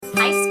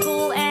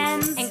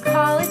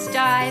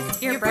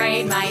Your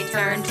brain might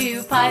turn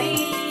to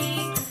putty,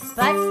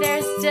 but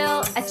there's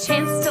still a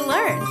chance to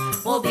learn.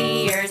 We'll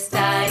be your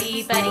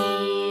study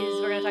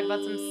buddies. We're going to talk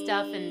about some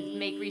stuff and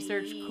make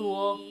research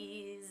cool.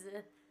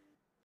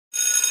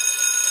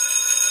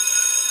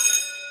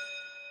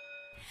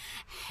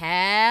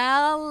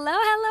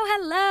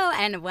 Hello,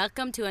 and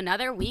welcome to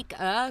another week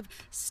of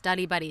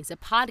Study Buddies, a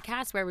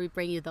podcast where we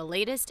bring you the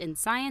latest in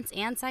science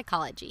and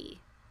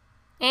psychology.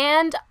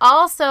 And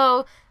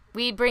also,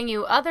 we bring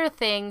you other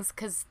things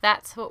because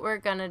that's what we're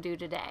going to do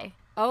today.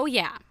 Oh,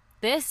 yeah.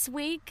 This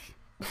week,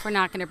 we're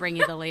not going to bring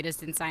you the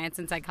latest in science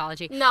and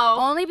psychology. No.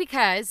 Only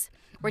because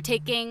we're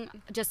taking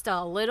just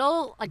a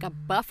little, like a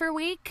buffer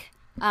week.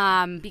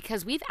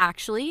 Because we've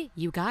actually,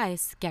 you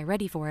guys, get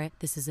ready for it.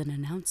 This is an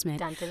announcement.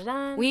 Dun, dun,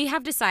 dun. We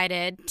have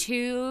decided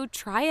to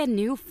try a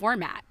new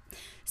format.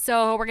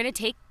 So we're going to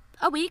take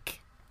a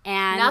week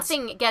and...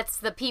 Nothing gets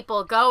the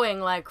people going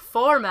like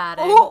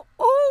formatting. Oh,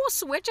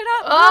 switch it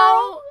up.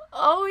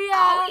 Oh,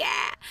 yeah. Okay.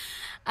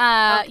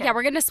 Yeah,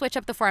 we're going to switch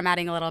up the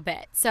formatting a little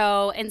bit.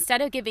 So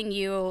instead of giving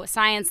you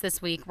science this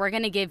week, we're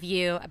going to give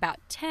you about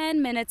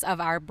 10 minutes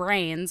of our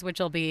brains, which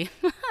will be...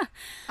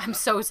 I'm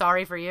so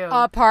sorry for you.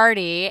 A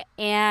party.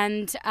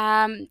 And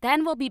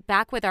then we'll be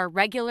back with our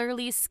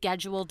regularly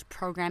scheduled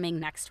programming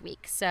next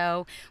week.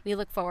 So we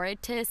look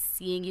forward to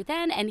seeing you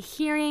then and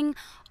hearing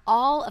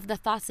all of the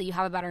thoughts that you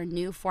have about our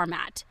new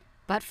format.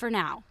 But for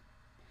now,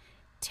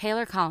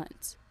 Taylor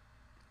Collins.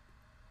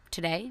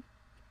 Today,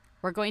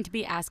 we're going to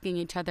be asking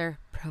each other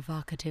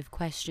provocative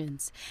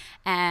questions.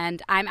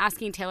 And I'm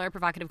asking Taylor a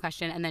provocative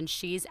question, and then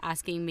she's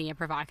asking me a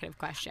provocative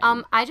question.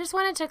 I just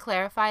wanted to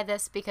clarify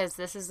this because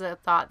this is a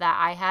thought that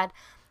I had.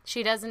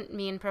 She doesn't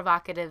mean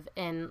provocative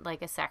in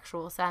like a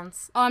sexual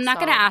sense. Oh, I'm not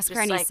going to ask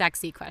her any like,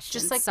 sexy questions.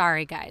 just like-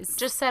 Sorry, guys.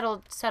 Just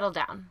settle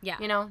down. Yeah.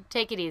 You know,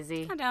 take it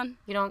easy. Calm down.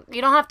 You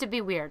don't have to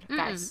be weird,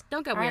 guys.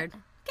 Don't get All right? weird.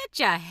 Get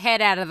your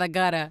head out of the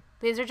gutter.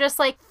 These are just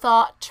like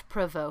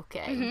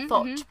thought-provoking,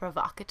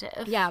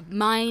 thought-provocative. Yeah,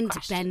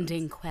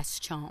 mind-bending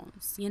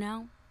questions, you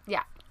know?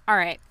 Yeah. All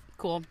right,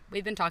 cool.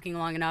 We've been talking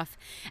long enough,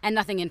 and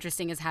nothing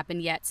interesting has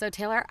happened yet. So,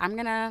 Taylor, I'm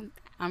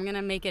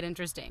gonna make it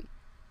interesting.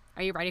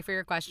 Are you ready for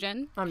your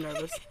question? I'm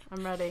nervous.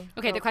 I'm ready.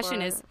 Okay, Go the question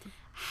for is,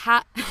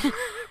 it.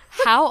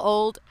 how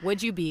old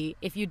would you be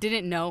if you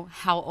didn't know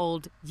how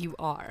old you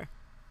are?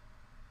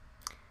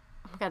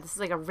 Oh my God, this is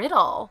like a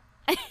riddle.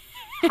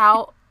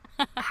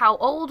 How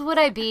old would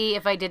I be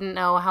if I didn't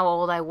know how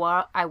old I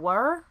was?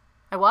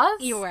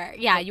 You were.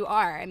 Yeah, you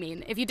are. I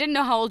mean, if you didn't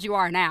know how old you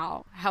are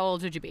now, how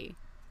old would you be?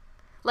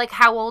 Like,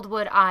 how old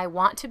would I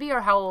want to be,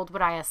 or how old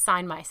would I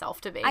assign myself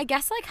to be? I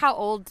guess, like, how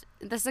old...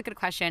 This is a good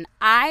question.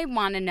 I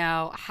want to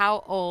know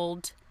how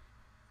old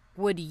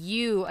would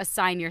you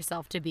assign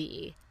yourself to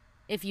be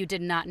if you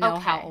did not know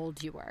how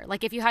old you were?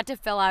 Like, if you had to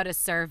fill out a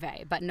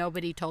survey, but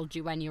nobody told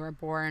you when you were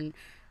born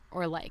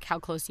or, like, how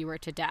close you were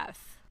to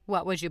death.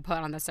 What would you put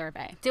on the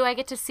survey? Do I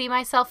get to see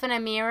myself in a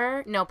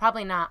mirror? No,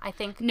 probably not. I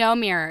think... No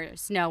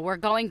mirrors. No, we're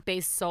going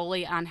based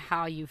solely on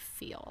how you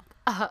feel.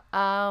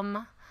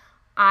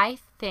 I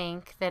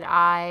think that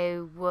I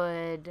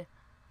would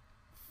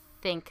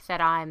think that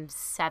I'm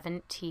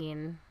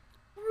 17.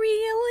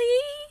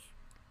 Really?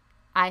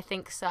 I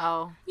think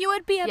so. You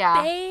would be a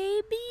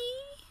baby?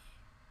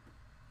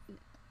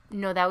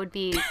 No, that would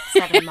be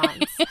 7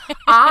 months.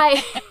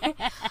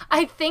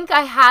 I think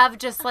I have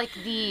just like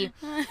the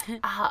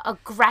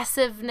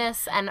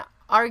aggressiveness and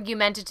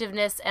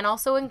argumentativeness and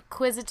also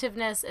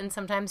inquisitiveness and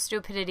sometimes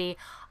stupidity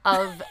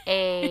of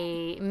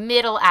a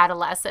middle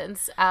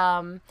adolescence.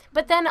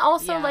 But then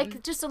also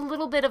like just a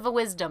little bit of a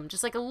wisdom,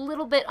 just like a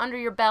little bit under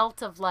your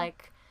belt of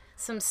like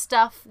some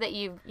stuff that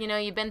you've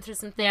been through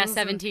some things. Yeah,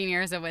 17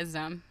 years of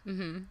wisdom.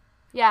 Mm-hmm.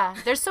 Yeah,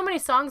 there's so many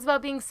songs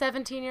about being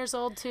 17 years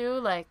old too,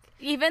 like...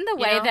 Even the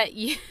way that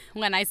you,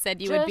 when I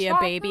said you would be a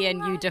baby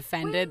and you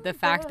defended the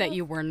fact that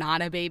you were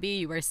not a baby,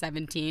 you were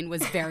 17,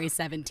 was very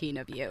 17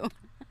 of you.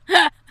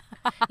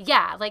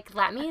 Yeah, like,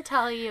 let me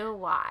tell you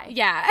why.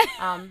 Yeah.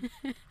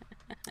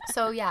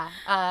 So, yeah,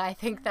 I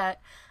think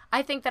that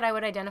I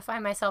would identify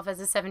myself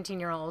as a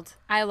 17-year-old.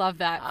 I love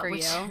that for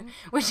you.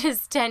 Which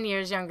is 10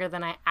 years younger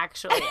than I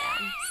actually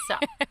am, so...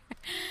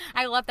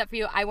 I love that for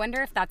you. I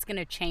wonder if that's going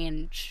to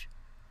change...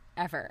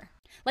 ever.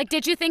 Like,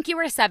 did you think you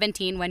were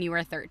 17 when you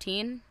were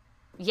 13?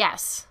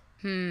 Yes.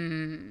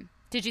 Did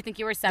you think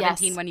you were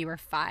 17 when you were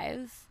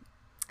 5?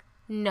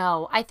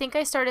 No. I think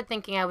I started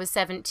thinking I was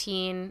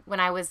 17 when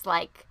I was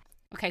like...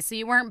 Okay, so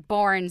you weren't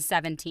born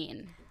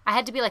 17. I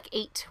had to be like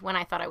 8 when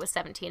I thought I was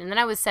 17. And then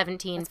I was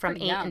 17 from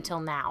 8 until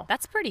now.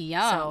 That's pretty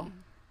young. So,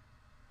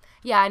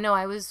 yeah, I know.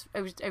 I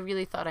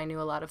really thought I knew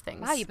a lot of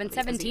things. Wow, you've been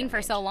 17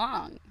 for so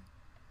long.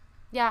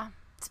 Yeah.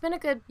 It's been a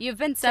good... You've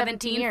been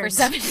 17 years. for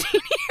 17 years.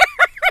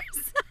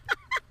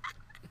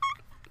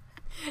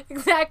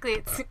 Exactly.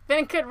 It's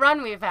been a good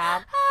run we've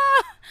had.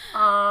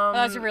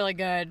 That's really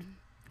good.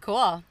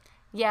 Cool.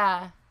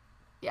 Yeah.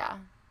 Yeah.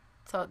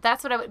 So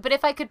that's what I would... But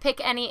if I could pick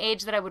any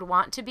age that I would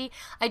want to be,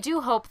 I do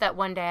hope that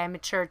one day I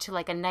mature to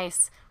like a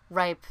nice,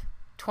 ripe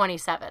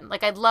 27.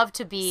 Like, I'd love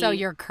to be... So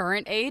your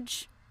current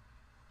age?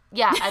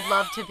 Yeah, I'd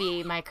love to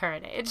be my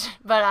current age,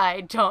 but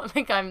I don't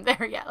think I'm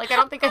there yet. Like, I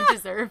don't think I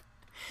deserve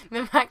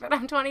the fact that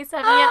I'm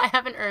 27 yet. I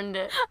haven't earned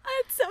it.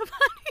 That's so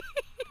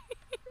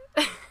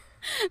funny.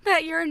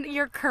 That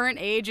your current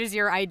age is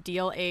your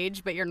ideal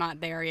age, but you're not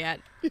there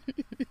yet.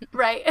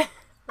 Right.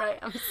 Right.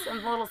 I'm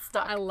a little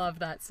stuck. I love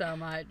that so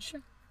much.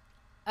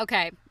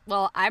 Okay.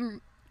 Well, I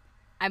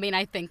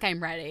think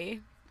I'm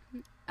ready.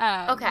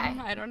 Okay.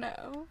 I don't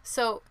know.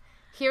 So,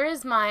 here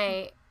is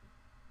my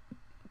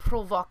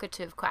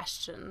provocative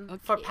question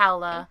for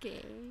Paula.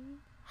 Okay.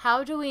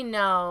 How do we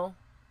know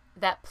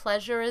that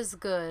pleasure is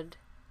good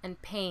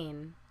and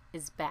pain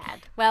is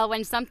bad? Well,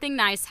 when something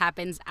nice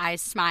happens, I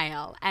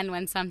smile. And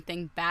when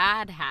something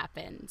bad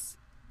happens,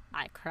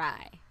 I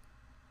cry.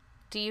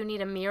 Do you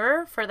need a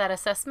mirror for that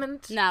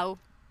assessment? No.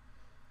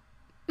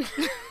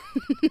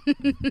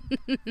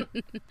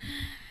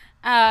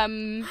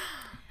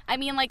 I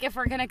mean, like, if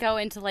we're going to go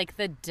into, like,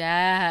 the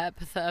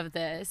depth of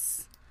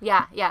this.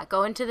 Yeah,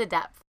 go into the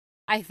depth.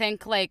 I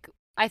think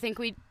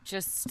we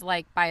just,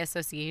 like, by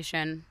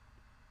association,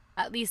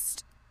 at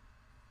least,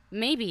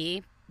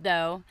 maybe,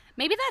 though,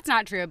 maybe that's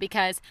not true,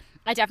 because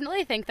I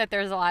definitely think that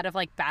there's a lot of,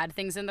 like, bad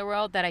things in the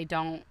world that I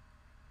don't,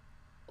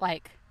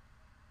 like,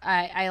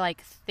 I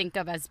like, think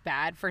of as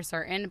bad for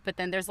certain, but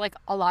then there's, like,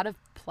 a lot of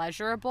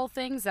pleasurable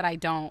things that I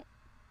don't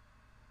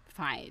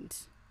find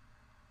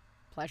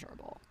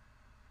pleasurable.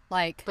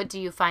 Like, but do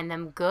you find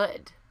them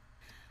good?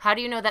 How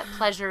do you know that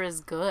pleasure is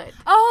good?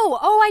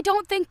 I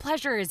don't think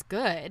pleasure is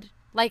good.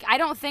 Like, I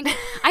don't think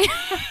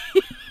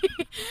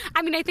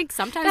I mean, I think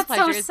sometimes That's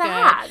pleasure so is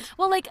sad. good.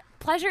 Well, like,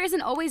 pleasure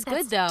isn't always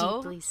That's good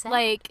though. deeply sad.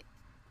 Like,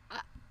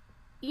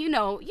 you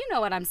know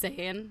what I'm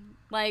saying.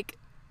 Like,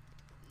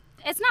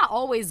 it's not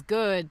always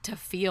good to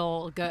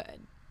feel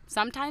good.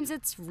 Sometimes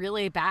it's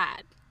really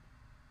bad.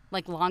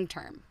 Like, long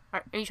term.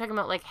 Are you talking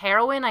about, like,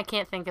 heroin? I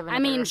can't think of another. I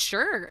mean,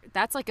 sure.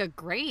 That's a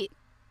great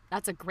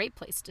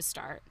place to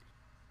start.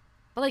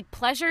 But, like,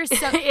 pleasure is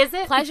so... Is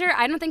it? Pleasure,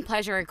 I don't think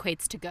pleasure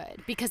equates to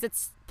good.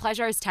 Because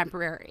pleasure is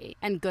temporary.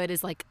 And good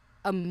is, like,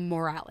 a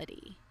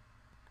morality.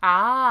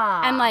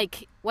 Ah. And,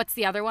 like, what's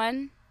the other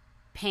one?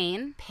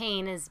 Pain.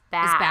 Pain is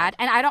bad. Is bad.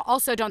 And I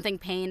also don't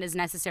think pain is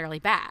necessarily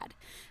bad.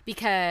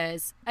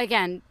 Because,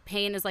 again,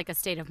 pain is, like, a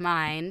state of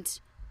mind.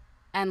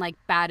 And, like,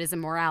 bad is a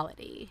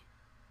morality.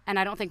 And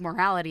I don't think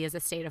morality is a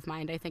state of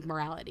mind. I think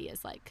morality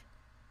is, like,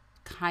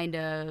 kind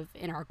of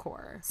in our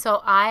core. So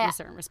in a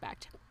certain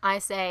respect. I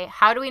say,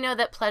 how do we know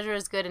that pleasure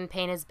is good and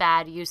pain is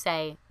bad? You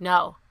say,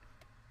 no.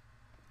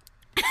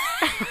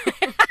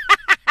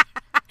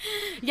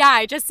 Yeah,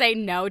 I just say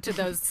no to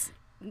those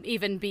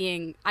even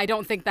being, I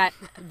don't think that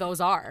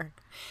those are.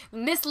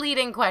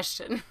 Misleading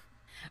question.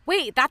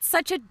 Wait, that's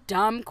such a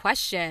dumb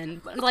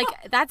question. Like,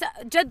 that's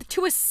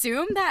to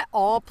assume that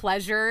all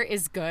pleasure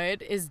is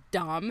good is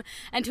dumb,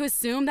 and to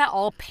assume that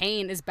all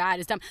pain is bad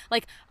is dumb.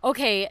 Like,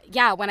 okay,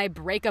 yeah, when I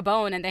break a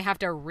bone and they have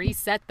to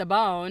reset the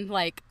bone,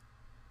 like,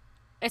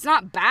 it's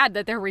not bad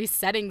that they're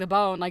resetting the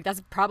bone. Like,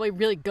 that's probably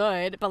really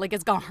good, but, like,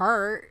 it's gonna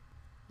hurt.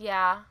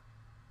 Yeah.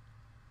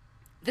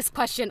 This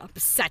question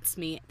upsets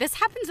me. This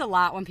happens a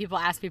lot when people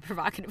ask me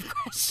provocative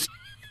questions.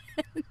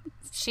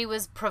 She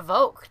was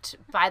provoked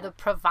by the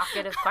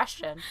provocative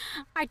question.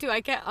 I do.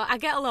 I get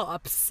a little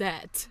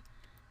upset.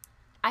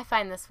 I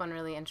find this one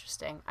really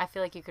interesting. I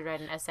feel like you could write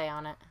an essay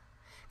on it.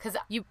 'Cause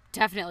you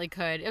definitely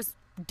could. It was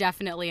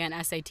definitely an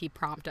SAT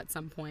prompt at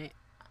some point.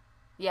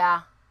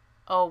 Yeah.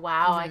 Oh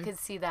wow, I could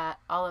see that.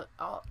 All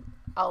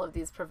of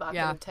these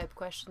provocative type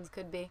questions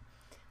could be.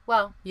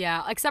 Well,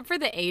 yeah, except for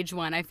the age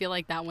one. I feel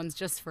like that one's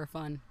just for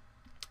fun.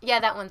 Yeah,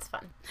 that one's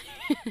fun.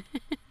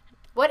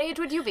 What age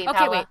would you be, Okay,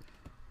 Paula?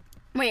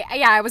 Wait,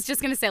 yeah, I was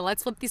just going to say,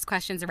 let's flip these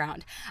questions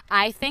around.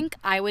 I think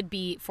I would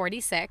be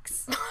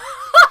 46.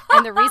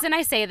 And the reason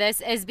I say this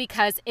is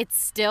because it's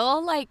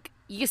still, like,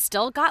 you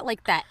still got,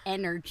 like, that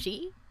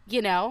energy,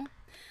 you know?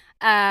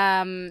 Do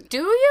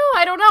you?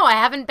 I don't know. I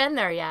haven't been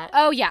there yet.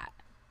 Oh, yeah.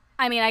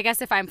 I mean, I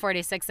guess if I'm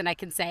 46 then I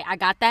can say I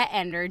got that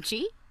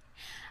energy.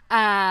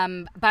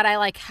 But I,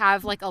 like,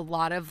 have, like, a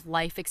lot of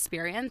life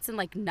experience and,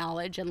 like,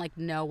 knowledge and, like,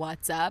 know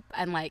what's up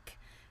and, like,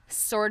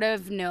 sort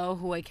of know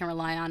who I can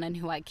rely on and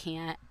who I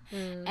can't.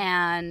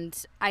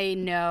 And I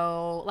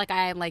know, like,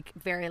 I am, like,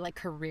 very, like,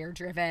 career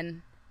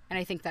driven, and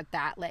I think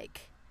that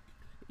like,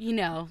 you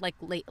know, like,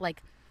 late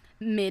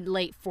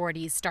mid-late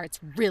 40s starts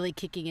really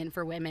kicking in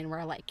for women,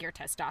 where, like, your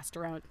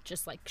testosterone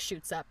just, like,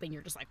 shoots up and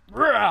you're just like,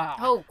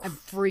 oh, I'm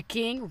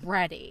freaking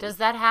ready. Does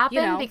that happen?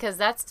 You know? Because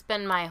that's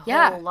been my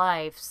whole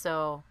life,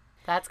 so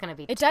that's gonna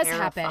be does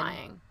terrifying.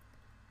 happen.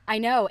 I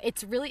know,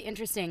 it's really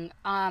interesting.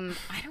 I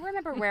don't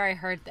remember where I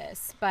heard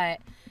this,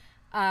 but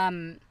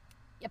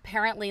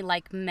apparently,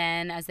 like,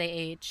 men as they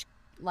age,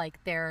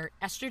 like, their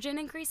estrogen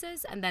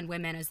increases, and then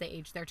women as they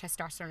age, their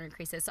testosterone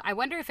increases. So I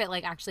wonder if it,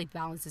 like, actually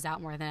balances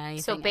out more than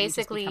anything. So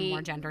basically, and we just become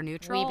more gender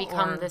neutral. We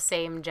become the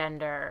same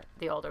gender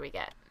the older we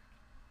get.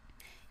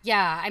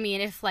 Yeah, I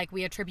mean, if, like,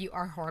 we attribute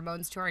our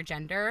hormones to our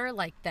gender,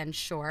 like, then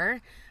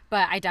sure.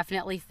 But I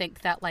definitely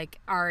think that, like,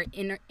 our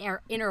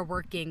inner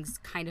workings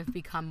kind of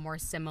become more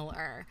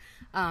similar.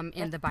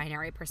 in the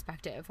binary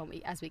perspective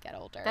as we get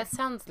older. That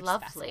sounds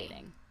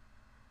lovely.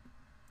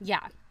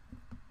 Yeah.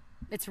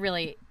 It's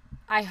really,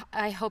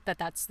 I hope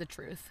that's the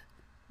truth.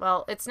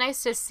 Well, it's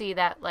nice to see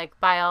that, like,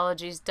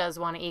 biology does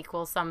want to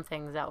equal some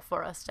things out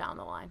for us down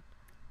the line.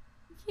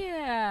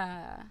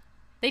 Yeah.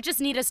 They just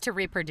need us to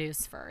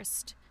reproduce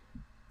first.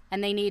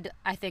 And they need,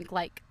 I think,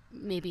 like,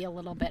 maybe a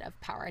little bit of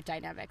power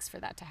dynamics for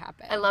that to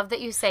happen. I love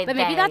that you say but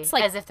maybe that's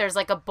like, as if there's,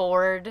 like, a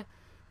board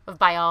of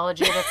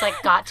biology that's,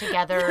 like, got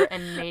together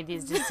and made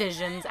these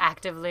decisions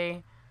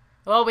actively.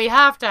 Well, we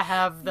have to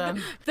have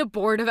them. The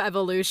board of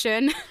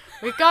evolution.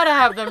 We've got to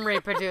have them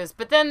reproduce.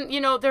 But then, you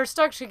know, they're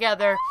stuck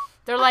together.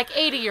 They're like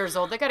 80 years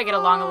old. They got to get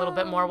along a little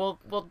bit more.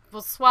 We'll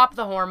swap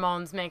the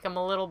hormones, make them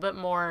a little bit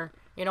more,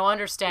 you know,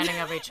 understanding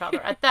of each other.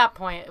 At that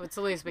point, it's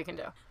the least we can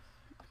do.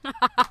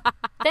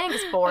 Thanks,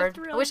 board.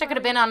 I wish I could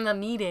have been on the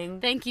meeting.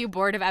 Thank you,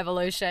 board of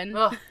evolution.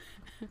 Ugh.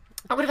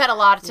 I would have had a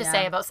lot to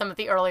say about some of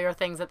the earlier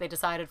things that they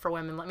decided for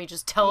women. Let me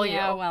just tell you.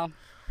 Yeah, well,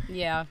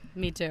 yeah,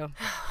 me too.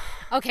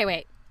 Okay,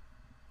 wait.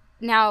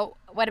 Now,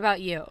 what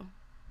about you?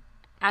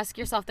 Ask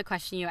yourself the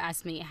question you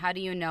asked me. How do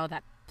you know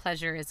that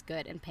pleasure is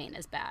good and pain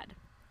is bad?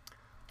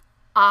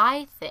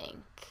 I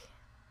think,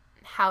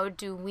 how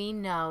do we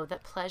know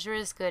that pleasure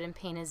is good and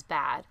pain is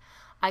bad?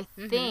 I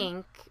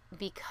think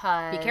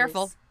because... Be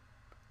careful.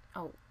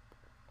 Oh. Okay.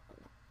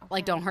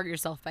 Like, don't hurt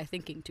yourself by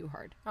thinking too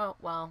hard. Oh,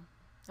 well,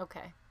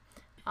 okay.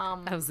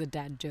 That was a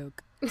dad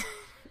joke.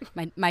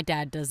 My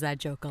dad does that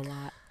joke a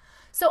lot.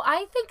 So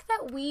I think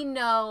that we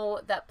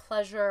know that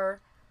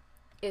pleasure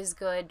is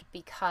good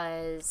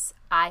because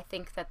I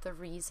think that the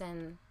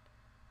reason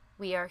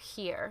we are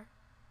here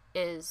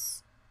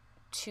is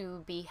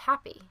to be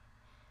happy.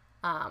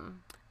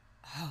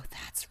 Oh,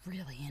 that's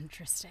really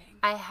interesting.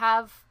 I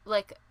have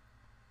like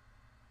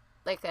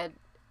a,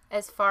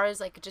 as far as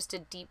like just a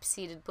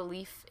deep-seated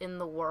belief in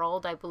the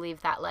world, I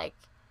believe that like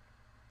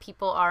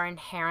people are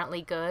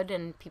inherently good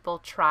and people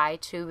try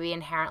to be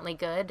inherently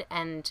good,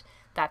 and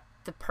that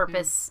the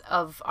purpose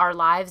of our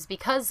lives,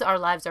 because our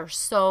lives are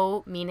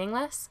so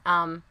meaningless,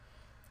 and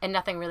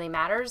nothing really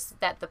matters,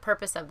 that the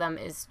purpose of them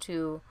is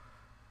to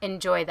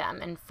enjoy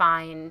them and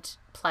find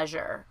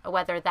pleasure,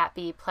 whether that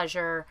be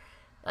pleasure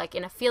like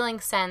in a feeling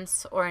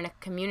sense or in a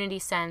community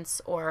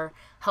sense, or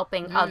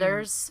helping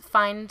others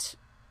find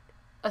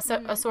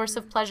a source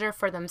of pleasure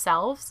for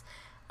themselves.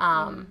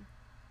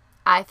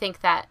 I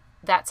think that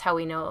that's how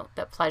we know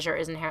that pleasure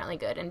is inherently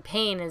good, and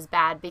pain is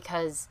bad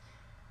because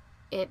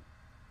it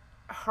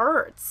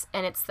hurts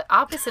and it's the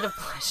opposite of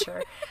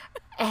pleasure.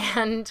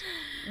 And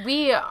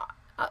we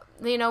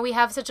we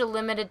have such a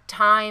limited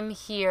time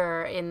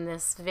here in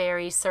this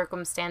very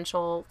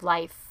circumstantial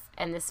life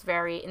and this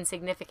very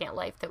insignificant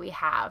life that we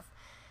have.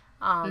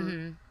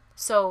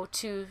 So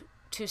to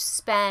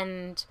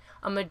spend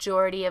a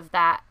majority of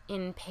that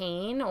in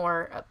pain,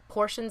 or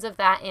portions of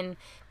that in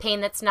pain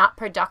that's not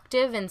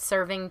productive and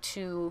serving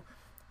to,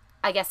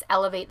 I guess,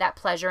 elevate that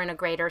pleasure in a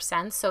greater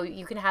sense. So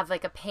you can have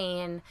like a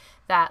pain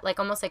that, like,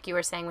 almost like you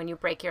were saying when you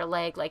break your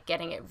leg, like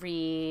getting it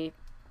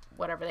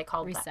whatever they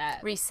call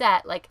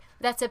reset, like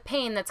that's a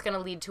pain that's going to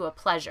lead to a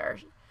pleasure.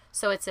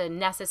 So it's a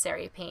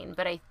necessary pain.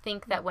 But I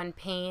think that when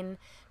pain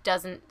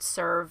doesn't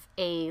serve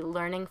a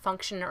learning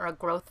function or a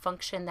growth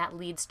function that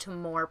leads to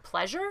more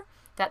pleasure,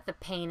 that the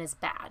pain is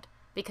bad,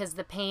 because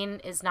the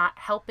pain is not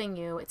helping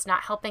you. It's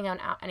not helping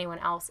anyone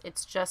else.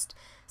 It's just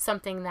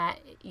something that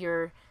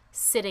you're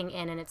sitting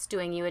in, and it's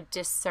doing you a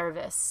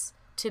disservice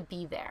to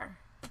be there.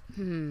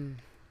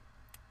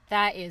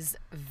 That is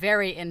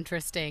very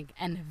interesting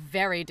and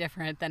very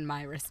different than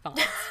my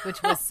response,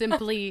 which was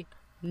simply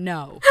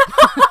no.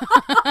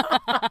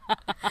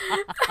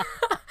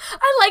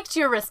 I liked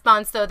your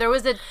response, though. There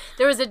was a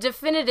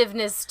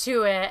definitiveness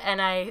to it,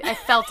 and I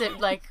felt it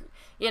like,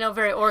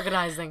 very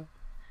organizing.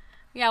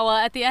 Yeah, well,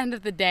 at the end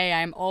of the day,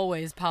 I'm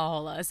always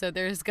Paola, so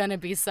there's going to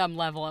be some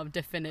level of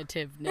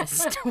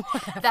definitiveness to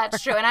whatever.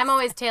 That's true, and I'm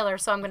always Taylor,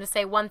 so I'm going to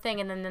say one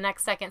thing and then the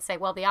next second say,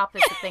 well, the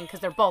opposite thing, because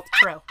they're both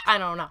true. I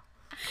don't know.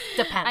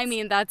 Depends. I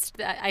mean,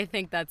 I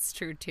think that's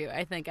true, too.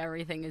 I think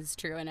everything is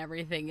true and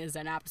everything is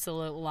an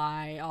absolute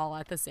lie all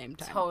at the same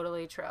time.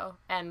 Totally true,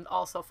 and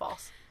also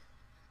false.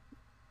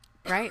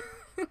 Right.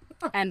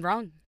 And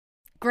wrong.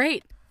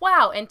 Great.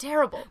 Wow, and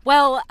terrible.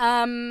 Well,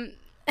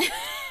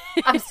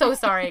 I'm so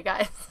sorry,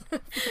 guys.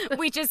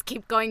 We just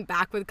keep going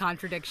back with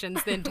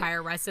contradictions the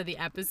entire rest of the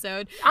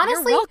episode.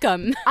 Honestly, you're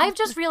welcome. I've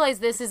just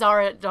realized this is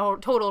our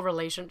total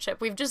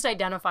relationship. We've just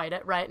identified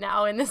it right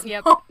now in this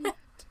moment.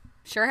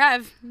 Sure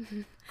have.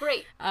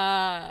 Great.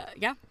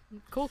 Yeah.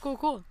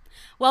 Cool.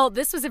 Well,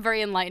 this was a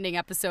very enlightening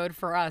episode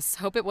for us.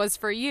 Hope it was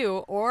for you,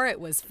 or it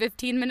was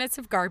 15 minutes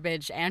of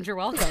garbage, and you're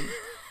welcome.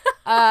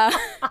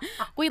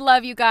 We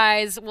love you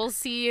guys. We'll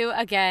see you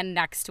again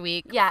next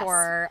week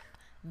for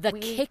the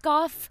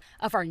kickoff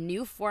of our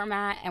new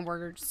format, and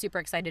we're super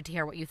excited to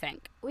hear what you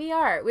think. We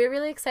are. We're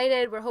really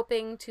excited. We're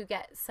hoping to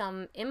get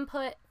some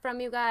input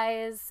from you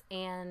guys,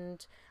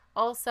 and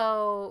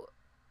also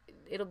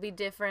it'll be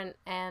different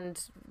and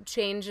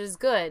change is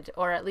good,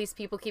 or at least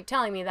people keep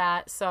telling me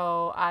that,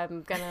 so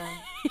I'm gonna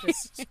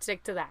just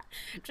stick to that.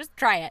 Just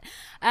try it.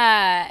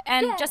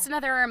 And just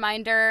another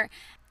reminder,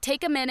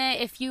 take a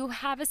minute, if you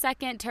have a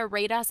second, to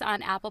rate us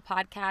on Apple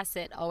Podcasts.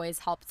 It always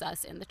helps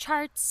us in the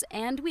charts,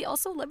 and we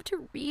also love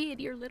to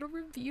read your little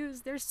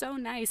reviews. They're so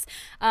nice.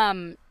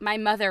 My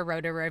mother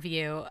wrote a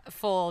review,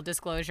 full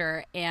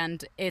disclosure,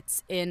 and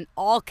it's in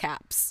all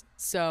caps,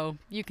 so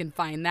you can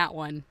find that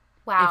one.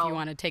 Wow. If you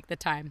want to take the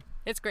time.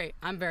 It's great.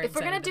 I'm very excited.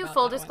 If we're going to do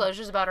full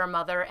disclosures about our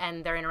mother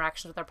and their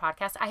interactions with our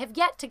podcast, I have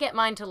yet to get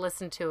mine to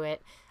listen to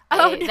it.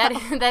 Oh,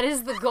 no. That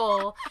is the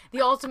goal,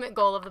 the ultimate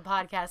goal of the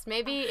podcast.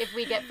 Maybe if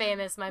we get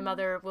famous, my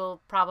mother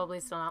will probably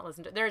still not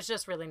listen to it. There's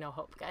just really no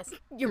hope, guys.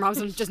 Your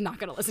mom's just not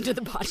going to listen to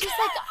the podcast. She's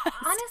like,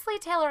 honestly,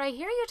 Taylor, I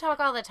hear you talk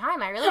all the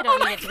time. I really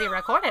don't need it to be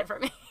recorded for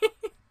me.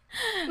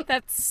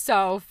 That's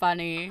so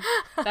funny.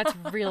 That's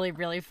really,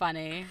 really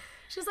funny.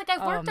 She's like,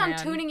 I've worked on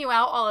tuning you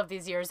out all of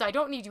these years, so I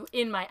don't need you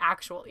in my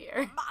actual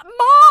ear.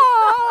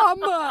 Mom!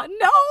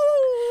 No!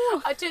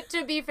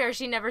 To be fair,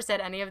 she never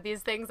said any of these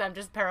things. I'm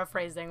just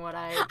paraphrasing what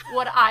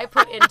I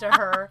put into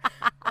her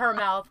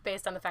mouth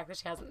based on the fact that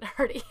she hasn't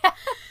heard it yet.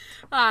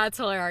 It's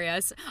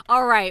hilarious.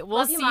 All right,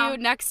 we'll see Mom. you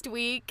next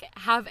week.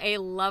 Have a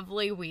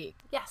lovely week.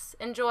 Yes,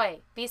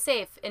 enjoy. Be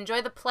safe.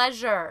 Enjoy the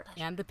pleasure.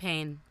 And the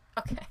pain.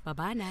 Okay.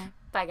 Bye-bye now.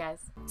 Bye, guys.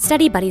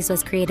 Study Buddies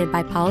was created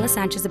by Paula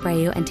Sanchez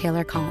Abreu and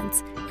Taylor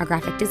Collins. Our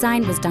graphic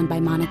design was done by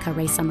Monica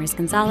Ray Summers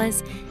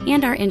Gonzalez,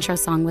 and our intro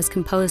song was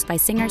composed by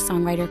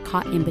singer-songwriter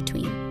Caught in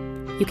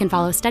Between. You can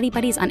follow Study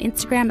Buddies on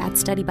Instagram at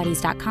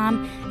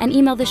studybuddies.com and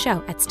email the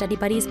show at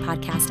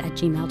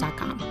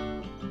studybuddies.podcast@gmail.com.